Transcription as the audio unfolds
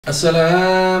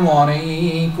السلام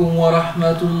عليكم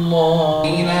ورحمة الله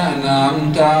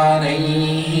أنعمت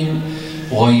عليهم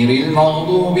غير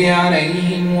المغضوب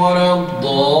عليهم ولا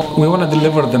الضالين. We want to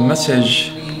deliver the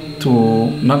message to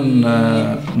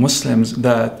non-Muslims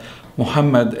that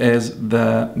Muhammad is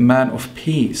the man of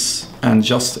peace and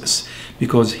justice,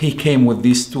 because he came with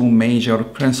these two major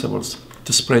principles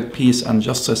to spread peace and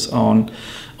justice on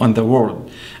the world.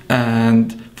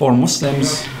 And for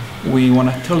Muslims, we want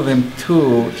to tell them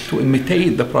to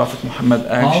imitate the Prophet Muhammad's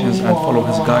actions and follow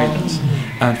his guidance.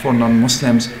 And for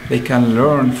non-Muslims, they can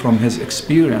learn from his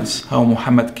experience how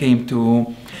Muhammad came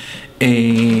to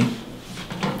a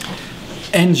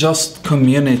unjust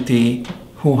community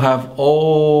who have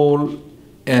all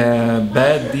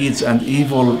bad deeds and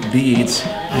evil deeds,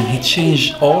 and he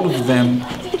changed all of them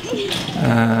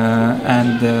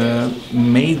and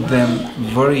made them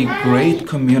very great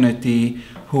community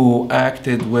who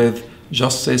acted with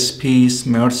justice, peace,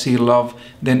 mercy, love.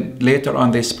 Then later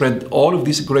on they spread all of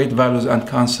these great values and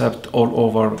concepts all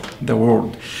over the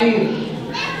world.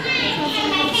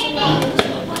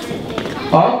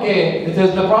 Okay, it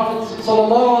is the Prophet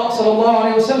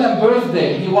ﷺ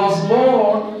birthday. He was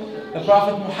born, the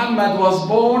Prophet Muhammad was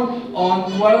born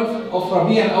on 12th of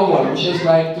Rabi' al-Awwal, which is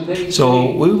like today.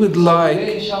 So we would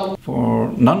like for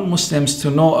non-Muslims to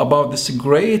know about this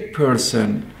great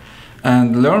person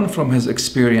and learn from his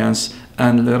experience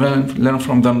and learn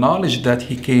from the knowledge that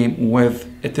he came with.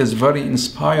 It is very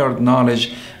inspired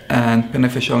knowledge and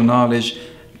beneficial knowledge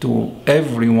to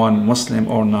everyone, Muslim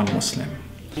or non-Muslim.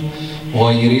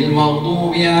 غير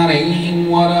المغضوب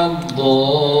عليهم ولا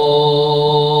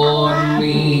الضالين.